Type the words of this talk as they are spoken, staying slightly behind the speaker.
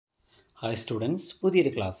Hi students, പുതിയൊരു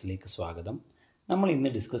ക്ലാസ്സിലേക്ക് സ്വാഗതം. നമ്മൾ ഇന്ന്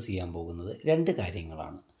ഡിസ്കസ് ചെയ്യാൻ പോകുന്നത് രണ്ട്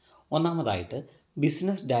കാര്യങ്ങളാണ്. ഒന്നാമതായിട്ട്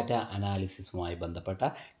ബിസിനസ് ഡാറ്റ അനാലിസിസുമായി ബന്ധപ്പെട്ട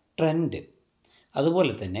ട്രെൻഡ്,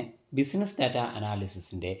 അതുപോലെ തന്നെ ബിസിനസ് ഡാറ്റ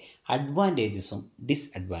അനാലിസിസിൻ്റെ അഡ്വാൻറ്റേജസും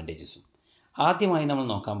ഡിസ്അഡ്വാൻറ്റേജസും. ആദ്യമായി നമ്മൾ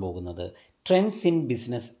നോക്കാൻ പോകുന്നത് ട്രെൻഡ്സ് ഇൻ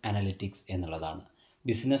ബിസിനസ് അനാലിറ്റിക്സ് എന്നുള്ളതാണ്.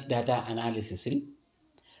 ബിസിനസ് ഡാറ്റ അനാലിസിസിൽ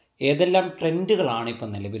ഏതെല്ലാം ട്രെൻഡുകളാണ്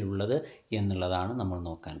ഇപ്പോൾ നിലവിലുള്ളത് എന്നുള്ളതാണ് നമ്മൾ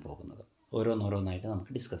നോക്കാൻ പോകുന്നത്. ഓരോന്നോരോന്നായിട്ട്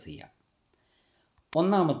നമുക്ക് ഡിസ്കസ് ചെയ്യാം.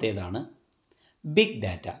 ഒന്നാമത്തേതാണ് big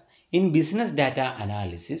data. In business data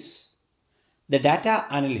analysis, the data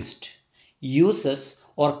analyst uses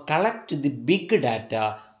or collect the big data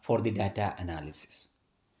for the data analysis.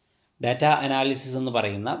 Data analysis എന്ന്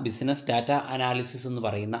പറയുന്ന, ബിസിനസ് ഡാറ്റ അനാലിസിസ് എന്ന്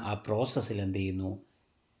പറയുന്ന ആ പ്രോസസ്സിൽ എന്ത് ചെയ്യുന്നു,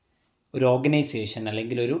 ഒരു ഓർഗനൈസേഷൻ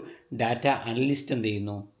അല്ലെങ്കിൽ ഒരു ഡാറ്റ അനലിസ്റ്റ് എന്ത്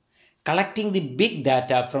ചെയ്യുന്നു, collecting the big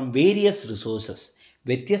data from various resources,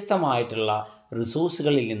 വ്യത്യസ്തമായിട്ടുള്ള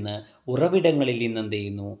റിസോഴ്സുകളിൽ നിന്ന്, ഉറവിടങ്ങളിൽ നിന്ന് എന്ത്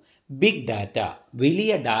ചെയ്യുന്നു, ബിഗ് ഡാറ്റ,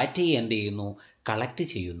 വലിയ ഡാറ്റയെ എന്ത് ചെയ്യുന്നു, കളക്ട്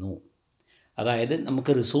ചെയ്യുന്നു. അതായത്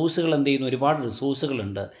നമുക്ക് റിസോഴ്സുകൾ എന്ത് ചെയ്യുന്നു, ഒരുപാട്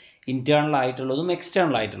റിസോഴ്സുകളുണ്ട്. ഇൻറ്റേർണൽ ആയിട്ടുള്ളതും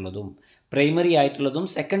എക്സ്റ്റേണൽ ആയിട്ടുള്ളതും, പ്രൈമറി ആയിട്ടുള്ളതും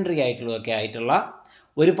സെക്കൻഡറി ആയിട്ടുള്ളതൊക്കെ ആയിട്ടുള്ള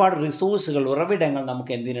ഒരുപാട് റിസോഴ്സുകൾ, ഉറവിടങ്ങൾ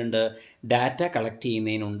നമുക്ക് എന്തിനുണ്ട്, data collect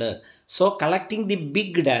ചെയ്യുന്നതിനുണ്ട്. So collecting the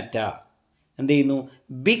big data എന്ത് ചെയ്യുന്നു,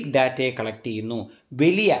 ബിഗ് ഡാറ്റയെ കളക്ട് ചെയ്യുന്നു.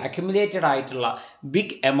 വലിയ അക്യുമുലേറ്റഡ് ആയിട്ടുള്ള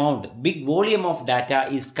big amount, big volume of data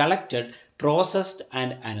is collected, processed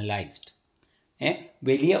and analysed.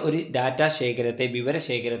 വലിയ ഒരു ഡാറ്റ ശേഖരത്തെ,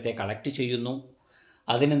 വിവരശേഖരത്തെ കളക്ട് ചെയ്യുന്നു,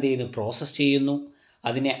 അതിനെന്ത് ചെയ്യുന്നു, പ്രോസസ്സ് ചെയ്യുന്നു,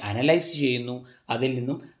 അതിനെ അനലൈസ് ചെയ്യുന്നു, അതിൽ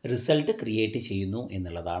നിന്നും റിസൾട്ട് ക്രിയേറ്റ് ചെയ്യുന്നു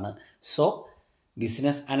എന്നുള്ളതാണ്. So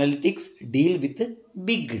business analytics deal with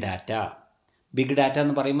big data. Big data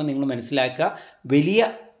എന്ന് പറയുമ്പോൾ നിങ്ങൾ മനസ്സിലാക്കുക, വലിയ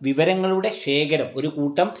വിവരങ്ങളുടെ ശേഖരം, ഒരു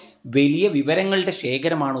കൂട്ടം വലിയ വിവരങ്ങളുടെ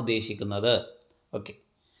ശേഖരമാണ് ഉദ്ദേശിക്കുന്നത്. ഓക്കെ,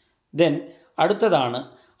 ദെൻ അടുത്തതാണ്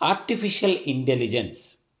artificial intelligence.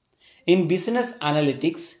 In business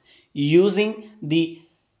analytics, using the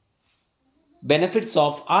benefits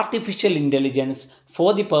of artificial intelligence for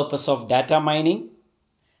the purpose of data mining,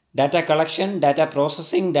 data collection, data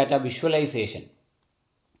processing, data visualization.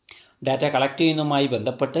 Data collect ചെയ്യുന്നതുമായി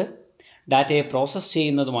ബന്ധപ്പെട്ട്, ഡാറ്റയെ പ്രോസസ്സ്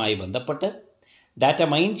ചെയ്യുന്നതുമായി ബന്ധപ്പെട്ട്, ഡാറ്റ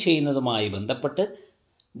മൈൻ ചെയ്യുന്നതുമായി ബന്ധപ്പെട്ട്,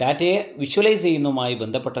 ഡാറ്റയെ വിഷ്വലൈസ് ചെയ്യുന്നതുമായി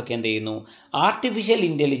ബന്ധപ്പെട്ടൊക്കെ എന്ത് ചെയ്യുന്നു, artificial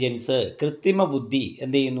intelligence, കൃത്രിമ ബുദ്ധി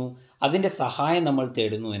എന്ത് ചെയ്യുന്നു, അതിൻ്റെ സഹായം നമ്മൾ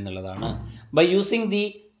തേടുന്നു എന്നുള്ളതാണ്. By using the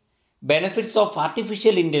benefits of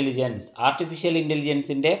artificial intelligence, artificial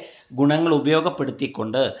ഇൻ്റലിജൻസിൻ്റെ ഗുണങ്ങൾ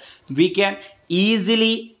ഉപയോഗപ്പെടുത്തിക്കൊണ്ട് we can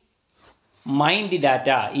easily mine the data,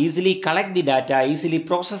 easily collect the data, easily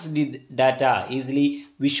process the data, easily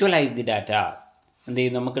visualise the data. എന്ത്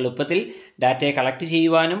ചെയ്യും, നമുക്ക് എളുപ്പത്തിൽ ഡാറ്റയെ കളക്ട്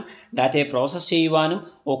ചെയ്യുവാനും ഡാറ്റയെ പ്രോസസ്സ് ചെയ്യുവാനും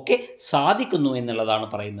ഒക്കെ സാധിക്കുന്നു എന്നുള്ളതാണ്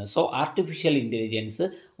പറയുന്നത്. സോ ആർട്ടിഫിഷ്യൽ ഇൻ്റലിജൻസ്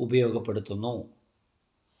ഉപയോഗപ്പെടുത്തുന്നു.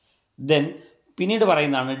 ദെൻ പിന്നീട്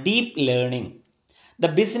പറയുന്നതാണ് deep learning. The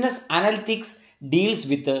business analytics deals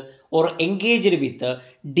with or engaged with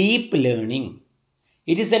deep learning.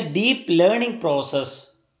 It is a deep learning process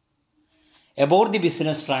about the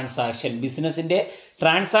business transaction. ബിസിനസ്സിൻ്റെ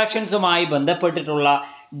ട്രാൻസാക്ഷൻസുമായി ബന്ധപ്പെട്ടിട്ടുള്ള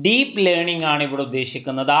ഡീപ്പ് ലേണിംഗ് ആണ് ഇവിടെ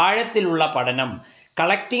ഉദ്ദേശിക്കുന്നത്, ആഴത്തിലുള്ള പഠനം.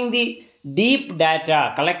 Collecting the deep data,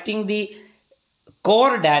 collecting the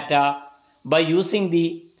core data by using the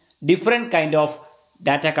different kind of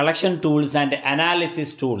data collection tools and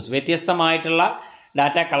analysis tools. വ്യത്യസ്തമായിട്ടുള്ള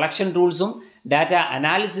data collection ടൂൾസും data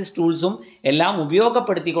analysis ടൂൾസും എല്ലാം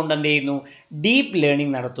ഉപയോഗപ്പെടുത്തിക്കൊണ്ട് എന്ത് ചെയ്യുന്നു, ഡീപ്പ്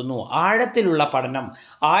ലേണിംഗ് നടത്തുന്നു. ആഴത്തിലുള്ള പഠനം,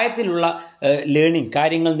 ആഴത്തിലുള്ള ലേണിംഗ്,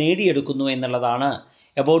 കാര്യങ്ങൾ നേടിയെടുക്കുന്നു എന്നുള്ളതാണ്.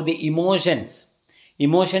 അബൌട്ട് ദി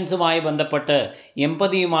ഇമോഷൻസുമായി ബന്ധപ്പെട്ട്,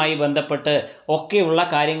 എമ്പതിയുമായി ബന്ധപ്പെട്ട് ഒക്കെയുള്ള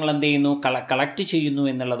കാര്യങ്ങൾ എന്ത് ചെയ്യുന്നു, കളക്ട് ചെയ്യുന്നു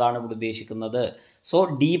എന്നുള്ളതാണ് ഇവിടെ ഉദ്ദേശിക്കുന്നത്. സോ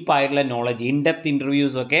ഡീപ്പായിട്ടുള്ള നോളജ്, ഇൻഡെപ്ത്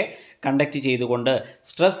ഇൻ്റർവ്യൂസൊക്കെ കണ്ടക്ട് ചെയ്തുകൊണ്ട്,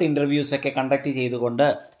 സ്ട്രെസ് ഇൻ്റർവ്യൂസൊക്കെ കണ്ടക്ട് ചെയ്തുകൊണ്ട്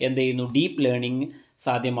എന്ത് ചെയ്യുന്നു, ഡീപ്പ് ലേണിംഗ്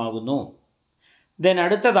സാധ്യമാകുന്നു. ദെൻ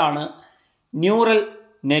അടുത്തതാണ് ന്യൂറൽ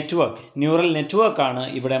നെറ്റ്വർക്ക്. ന്യൂറൽ നെറ്റ്വർക്കാണ്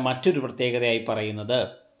ഇവിടെ മറ്റൊരു പ്രത്യേകതയായി പറയുന്നത്.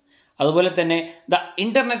 അതുപോലെ തന്നെ the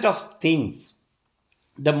internet of things,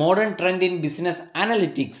 the modern trend in business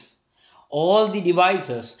analytics, all the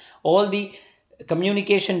devices, all the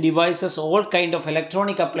communication devices, all kind of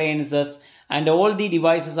electronic appliances and all the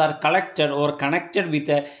devices are collected or connected with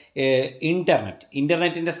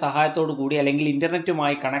ഇൻ്റർനെറ്റിൻ്റെ സഹായത്തോടു കൂടി അല്ലെങ്കിൽ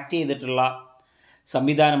ഇൻ്റർനെറ്റുമായി connect ചെയ്തിട്ടുള്ള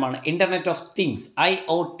സംവിധാനമാണ് internet of things,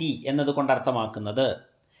 IoT എന്നതുകൊണ്ട് അർത്ഥമാക്കുന്നത്.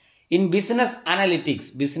 In business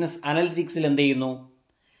അനലിറ്റിക്സിൽ എന്ത് ചെയ്യുന്നു,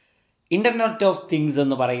 ഇൻ്റർനെറ്റ് ഓഫ് തിങ്സ്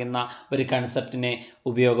എന്ന് പറയുന്ന ഒരു കൺസെപ്റ്റിനെ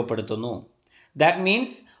ഉപയോഗപ്പെടുത്തുന്നു. That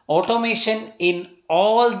means automation in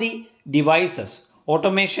all the devices,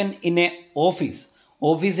 automation in A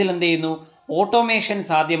ഓഫീസിൽ എന്ത് ചെയ്യുന്നു, ഓട്ടോമേഷൻ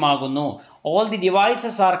സാധ്യമാകുന്നു. All the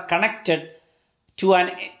devices are connected to an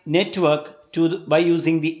network by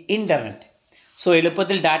using the internet. So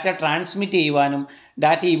എളുപ്പത്തിൽ ഡാറ്റ ട്രാൻസ്മിറ്റ് ചെയ്യുവാനും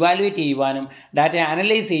ഡാറ്റ ഇവാലുവേറ്റ് ചെയ്യുവാനും ഡാറ്റ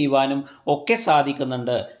അനലൈസ് ചെയ്യുവാനും ഒക്കെ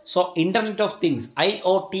സാധിക്കുന്നുണ്ട്. So internet of things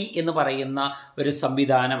IoT എന്ന് പറയുന്ന ഒരു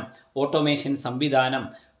സംവിധാനം, ഓട്ടോമേഷൻ സംവിധാനം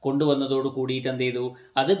കൊണ്ടുവന്നതോട് കൂടിയിട്ട് എന്ത് ചെയ്തു,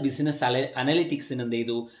 അത് ബിസിനസ് അനലിറ്റിക്സിന് എന്ത്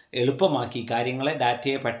ചെയ്തു, എളുപ്പമാക്കി. കാര്യങ്ങളെ,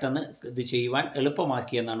 ഡാറ്റയെ പെട്ടെന്ന് ഇത് ചെയ്യുവാൻ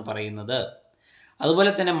എളുപ്പമാക്കി എന്നാണ് പറയുന്നത്.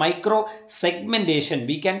 അതുപോലെ തന്നെ micro segmentation,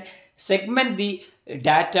 we can segment the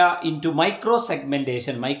data in to micro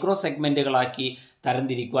segmentation, micro സെഗ്മെൻറ്റുകളാക്കി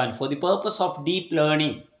തരംതിരിക്കുവാൻ. For the purpose of deep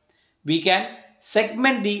learning we can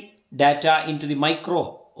segment the data in to the micro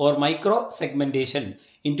segmentation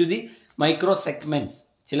in to the micro segments,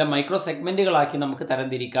 ചില micro സെഗ്മെൻറ്റുകളാക്കി നമുക്ക്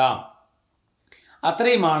തരംതിരിക്കാം.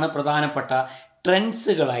 അത്രയുമാണ് പ്രധാനപ്പെട്ട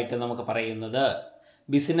ട്രെൻഡ്സുകളായിട്ട് നമുക്ക് പറയുന്നത്.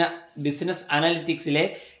 Business അനലിറ്റിക്സിലെ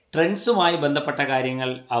ട്രെൻഡ്സുമായി ബന്ധപ്പെട്ട കാര്യങ്ങൾ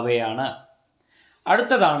അവയാണ്.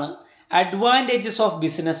 അടുത്തതാണ് advantages of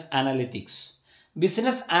business analytics.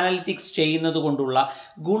 Business analytics ചെയ്യുന്നത് കൊണ്ടുള്ള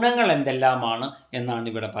ഗുണങ്ങൾ എന്തെല്ലാമാണ് എന്നാണ്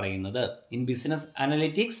ഇവിടെ പറയുന്നത്. In business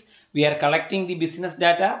analytics we are collecting the business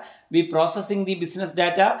data, we processing the business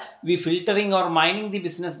data, we filtering or mining the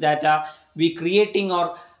business data, we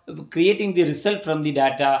creating the result from the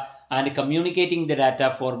data and communicating the data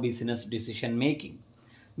for business decision making.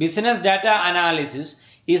 Business data analysis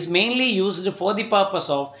is mainly used for the purpose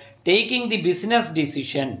of taking the business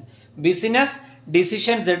decisions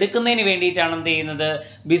എടുക്കുന്നതിന് വേണ്ടിയിട്ടാണ് എന്ത് ചെയ്യുന്നത്,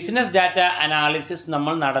 business data analysis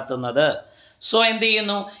നമ്മൾ നടത്തുന്നത്. So എന്ത്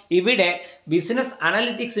ചെയ്യുന്നു, ഇവിടെ business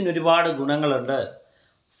അനലിറ്റിക്സിന് ഒരുപാട് ഗുണങ്ങളുണ്ട്.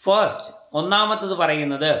 ഫസ്റ്റ്, ഒന്നാമത്തത്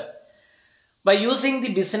പറയുന്നത്, by using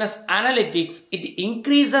the business analytics it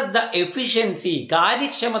increases the efficiency,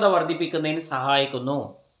 കാര്യക്ഷമത വർദ്ധിപ്പിക്കുന്നതിന് സഹായിക്കുന്നു.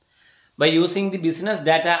 By using the business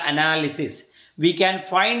data analysis we can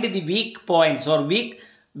find the week points or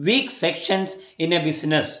week sections in A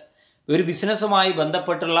business. ഒരു ബിസിനസ്സുമായി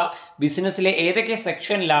ബന്ധപ്പെട്ടുള്ള ബിസിനസ്സിലെ ഏതൊക്കെ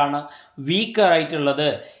സെക്ഷനിലാണ് വീക്കായിട്ടുള്ളത്,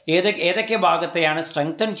 ഏതൊക്കെ ഭാഗത്തെയാണ്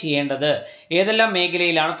സ്ട്രെങ്തൻ ചെയ്യേണ്ടത്, ഏതെല്ലാം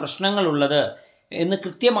മേഖലയിലാണ് പ്രശ്നങ്ങളുള്ളത് എന്ന്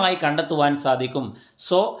കൃത്യമായി കണ്ടെത്തുവാൻ സാധിക്കും.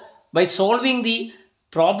 So by solving the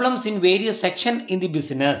problems in various section in the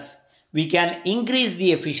business we can increase the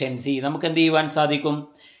efficiency. നമുക്ക് എന്ത് ചെയ്യുവാൻ സാധിക്കും,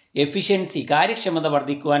 എഫിഷ്യൻസി, കാര്യക്ഷമത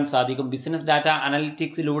വർദ്ധിക്കുവാൻ സാധിക്കും. ബിസിനസ് ഡാറ്റ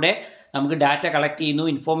അനലിറ്റിക്സിലൂടെ നമുക്ക് ഡാറ്റ കളക്ട് ചെയ്യുന്നു,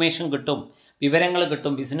 ഇൻഫോർമേഷൻ കിട്ടും, വിവരങ്ങൾ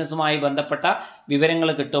കിട്ടും, ബിസിനസ്സുമായി ബന്ധപ്പെട്ട വിവരങ്ങൾ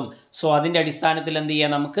കിട്ടും. സോ അതിൻ്റെ അടിസ്ഥാനത്തിൽ എന്ത്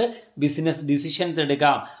ചെയ്യാം, നമുക്ക് ബിസിനസ് ഡിസിഷൻസ്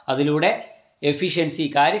എടുക്കാം, അതിലൂടെ എഫിഷ്യൻസി,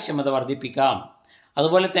 കാര്യക്ഷമത വർദ്ധിപ്പിക്കാം.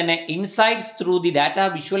 അതുപോലെ തന്നെ insights through the data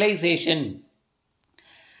visualisation,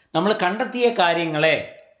 നമ്മൾ കണ്ടെത്തിയ കാര്യങ്ങളെ,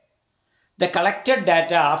 the collected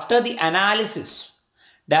data after the analysis,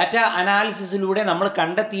 data അനാലിസിസിലൂടെ നമ്മൾ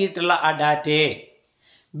കണ്ടെത്തിയിട്ടുള്ള ആ ഡാറ്റയെ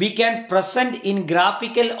we can present in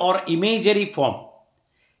graphical or imagery form.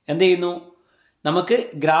 എന്ത് ചെയ്യുന്നു, നമുക്ക്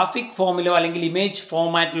ഗ്രാഫിക് ഫോമിലോ അല്ലെങ്കിൽ ഇമേജ്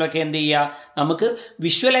ഫോമാറ്റിലോ ഒക്കെ എന്ത് ചെയ്യുക, നമുക്ക്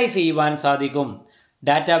വിഷ്വലൈസ് ചെയ്യുവാൻ സാധിക്കും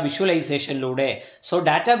ഡാറ്റ വിഷ്വലൈസേഷനിലൂടെ. സോ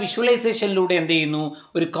ഡാറ്റ വിഷ്വലൈസേഷനിലൂടെ എന്ത് ചെയ്യുന്നു,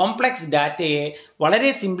 ഒരു കോംപ്ലക്സ് ഡാറ്റയെ വളരെ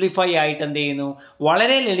സിംപ്ലിഫൈ ആയിട്ട് എന്ത് ചെയ്യുന്നു,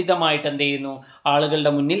 വളരെ ലളിതമായിട്ട് എന്ത് ചെയ്യുന്നു,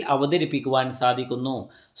 ആളുകളുടെ മുന്നിൽ അവതരിപ്പിക്കുവാൻ സാധിക്കുന്നു.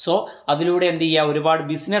 സോ അതിലൂടെ എന്ത് ചെയ്യുക, ഒരുപാട്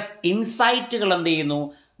ബിസിനസ് ഇൻസൈറ്റുകൾ എന്ത് ചെയ്യുന്നു,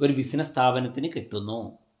 ഒരു ബിസിനസ് സ്ഥാപനത്തിന് കിട്ടുന്നു.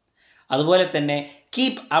 അതുപോലെ തന്നെ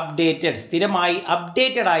കീപ്പ് അപ്ഡേറ്റഡ്, സ്ഥിരമായി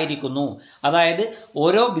അപ്ഡേറ്റഡ് ആയിരിക്കുന്നു. അതായത്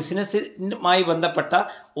ഓരോ ബിസിനസ്സുമായി ബന്ധപ്പെട്ട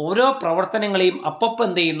ഓരോ പ്രവർത്തനങ്ങളെയും അപ്പം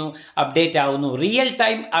എന്ത് ചെയ്യുന്നു, അപ്ഡേറ്റ് ആവുന്നു. Real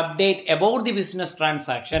time update about the business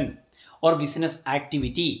transaction or business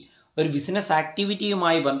activity. ഒരു ബിസിനസ്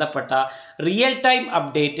ആക്ടിവിറ്റിയുമായി ബന്ധപ്പെട്ട റിയൽ ടൈം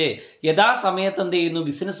അപ്ഡേറ്റ്, യഥാസമയത്ത് എന്ത് ചെയ്യുന്നു,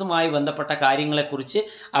 ബിസിനസ്സുമായി ബന്ധപ്പെട്ട കാര്യങ്ങളെക്കുറിച്ച്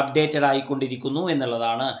അപ്ഡേറ്റഡ് ആയിക്കൊണ്ടിരിക്കുന്നു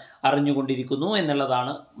എന്നുള്ളതാണ്, അറിഞ്ഞുകൊണ്ടിരിക്കുന്നു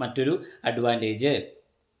എന്നുള്ളതാണ് മറ്റൊരു അഡ്വാൻറ്റേജ്.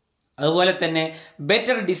 അതുപോലെ തന്നെ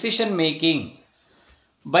better decision making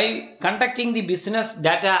by conducting the business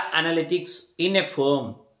data analytics in A firm.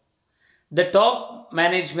 The top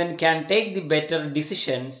management can take the better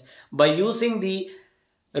decisions by using the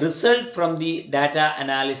result from the data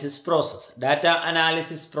analysis process. Data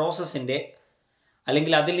analysis പ്രോസസ്സിൻ്റെ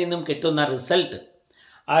അല്ലെങ്കിൽ അതിൽ നിന്നും കിട്ടുന്ന result,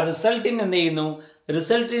 ആ റിസൾട്ടിന് എന്ത് ചെയ്യുന്നു,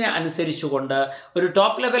 റിസൾട്ടിനെ അനുസരിച്ചുകൊണ്ട് ഒരു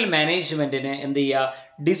top level മാനേജ്മെൻറ്റിന് എന്ത് ചെയ്യുക,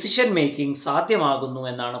 ഡിസിഷൻ മേക്കിംഗ് സാധ്യമാകുന്നു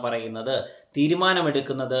എന്നാണ് പറയുന്നത്.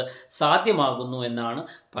 തീരുമാനമെടുക്കുന്നത് സാധ്യമാകുന്നു എന്നാണ്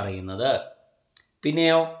പറയുന്നത്.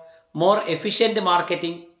 പിന്നെയോ more efficient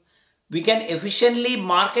marketing. We can efficiently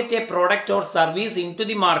market A product or service in to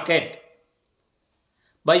the market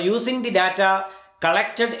by using the data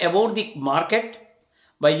collected about the market,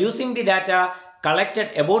 by using the data collected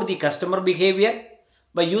about the customer behavior,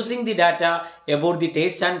 by using the data about the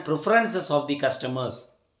taste and preferences of the customers,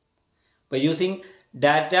 by using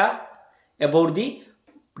data about the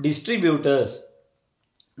distributors.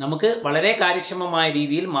 നമുക്ക് വളരെ കാര്യക്ഷമമായ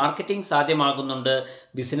രീതിയിൽ marketing സാധ്യമാകുന്നുണ്ട്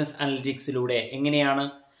business അനലിറ്റിക്സിലൂടെ. എങ്ങനെയാണ്?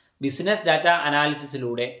 Business data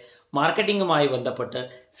അനാലിസിസിലൂടെ മാർക്കറ്റിംഗുമായി ബന്ധപ്പെട്ട്,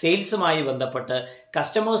 സെയിൽസുമായി ബന്ധപ്പെട്ട്,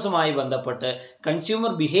 കസ്റ്റമേഴ്സുമായി ബന്ധപ്പെട്ട്,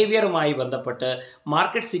 consumer ബിഹേവിയറുമായി ബന്ധപ്പെട്ട്,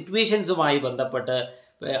 market സിറ്റുവേഷൻസുമായി ബന്ധപ്പെട്ട്,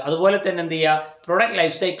 അതുപോലെ തന്നെ എന്ത് ചെയ്യുക, പ്രൊഡക്റ്റ്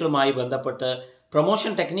ലൈഫ് സൈക്കിളുമായി ബന്ധപ്പെട്ട്,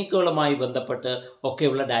 പ്രൊമോഷൻ ടെക്നിക്കുകളുമായി ബന്ധപ്പെട്ട്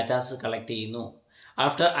ഒക്കെയുള്ള ഡാറ്റാസ് കളക്ട് ചെയ്യുന്നു.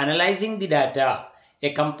 After analysing the data,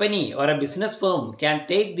 A company or A business firm can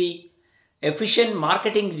take the efficient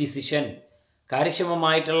marketing decision.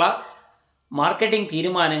 കാര്യക്ഷമമായിട്ടുള്ള marketing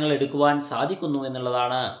തീരുമാനങ്ങൾ എടുക്കുവാൻ സാധിക്കുന്നു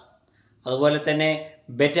എന്നുള്ളതാണ്. അതുപോലെ തന്നെ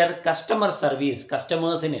ബെറ്റർ കസ്റ്റമർ സർവീസ്,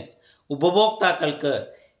 കസ്റ്റമേഴ്സിന്, ഉപഭോക്താക്കൾക്ക്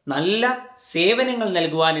നല്ല സേവനങ്ങൾ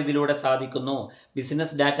നൽകുവാൻ ഇതിലൂടെ സാധിക്കുന്നു.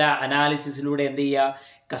 ബിസിനസ് ഡാറ്റ അനാലിസിസിലൂടെ എന്ത് ചെയ്യുക,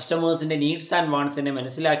 കസ്റ്റമേഴ്സിൻ്റെ നീഡ്സ് ആൻഡ് വാണ്ട്സിനെ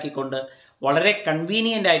മനസ്സിലാക്കിക്കൊണ്ട് വളരെ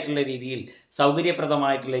കൺവീനിയൻ്റ് ആയിട്ടുള്ള രീതിയിൽ,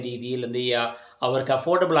 സൗകര്യപ്രദമായിട്ടുള്ള രീതിയിൽ എന്ത് ചെയ്യുക, അവർക്ക്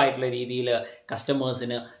അഫോർഡബിൾ ആയിട്ടുള്ള രീതിയിൽ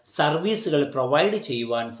കസ്റ്റമേഴ്സിന് സർവീസുകൾ പ്രൊവൈഡ്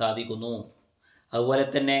ചെയ്യുവാൻ സാധിക്കുന്നു. അതുപോലെ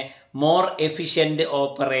തന്നെ മോർ എഫിഷ്യൻറ്റ്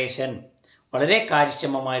ഓപ്പറേഷൻ, വളരെ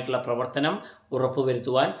കാര്യക്ഷമമായിട്ടുള്ള പ്രവർത്തനം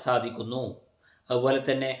ഉറപ്പുവരുത്തുവാൻ സാധിക്കുന്നു. അതുപോലെ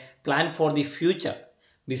തന്നെ plan for the future,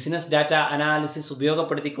 business data analysis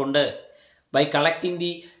ഉപയോഗപ്പെടുത്തിക്കൊണ്ട് by collecting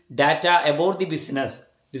the data about the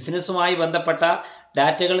ബിസിനസ്സുമായി ബന്ധപ്പെട്ട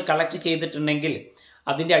ഡാറ്റകൾ കളക്ട് ചെയ്തിട്ടുണ്ടെങ്കിൽ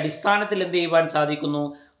അതിൻ്റെ അടിസ്ഥാനത്തിൽ എന്ത് ചെയ്യുവാൻ സാധിക്കുന്നു,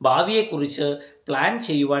 ഭാവിയെക്കുറിച്ച് പ്ലാൻ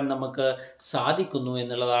ചെയ്യുവാൻ നമുക്ക് സാധിക്കുന്നു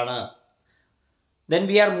എന്നുള്ളതാണ്. Then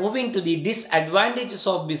we are moving to the disadvantages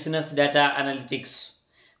of business data analytics.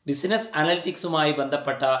 Business അനലിറ്റിക്സുമായി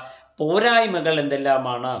ബന്ധപ്പെട്ട പോരായ്മകൾ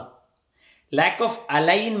എന്തെല്ലാമാണ്? Lack of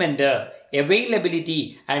alignment, availability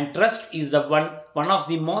and trust is the one of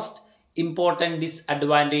the most important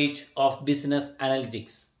disadvantage of business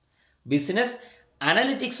analytics. Business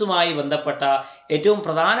അനലിറ്റിക്സുമായി ബന്ധപ്പെട്ട ഏറ്റവും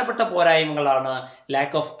പ്രധാനപ്പെട്ട പോരായ്മകളാണ്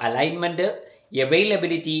lack of alignment,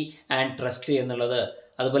 availability and trust എന്നുള്ളത്.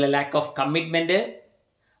 അതുപോലെ lack of commitment,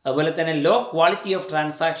 അതുപോലെ തന്നെ ലോ ക്വാളിറ്റി ഓഫ്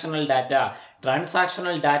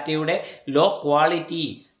ട്രാൻസാക്ഷണൽ ഡാറ്റയുടെ low quality,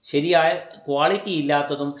 ശരിയായ quality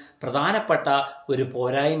ഇല്ലാത്തതും പ്രധാനപ്പെട്ട ഒരു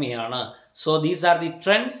പോരായ്മയാണ്. So these are the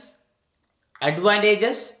trends,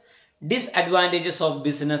 advantages, disadvantages of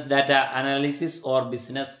business data analysis or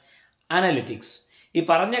business analytics. ഈ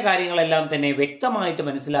പറഞ്ഞ കാര്യങ്ങളെല്ലാം തന്നെ വ്യക്തമായിട്ട്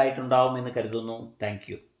മനസ്സിലായിട്ടുണ്ടാവുമെന്ന് കരുതുന്നു. Thank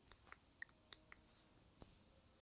you.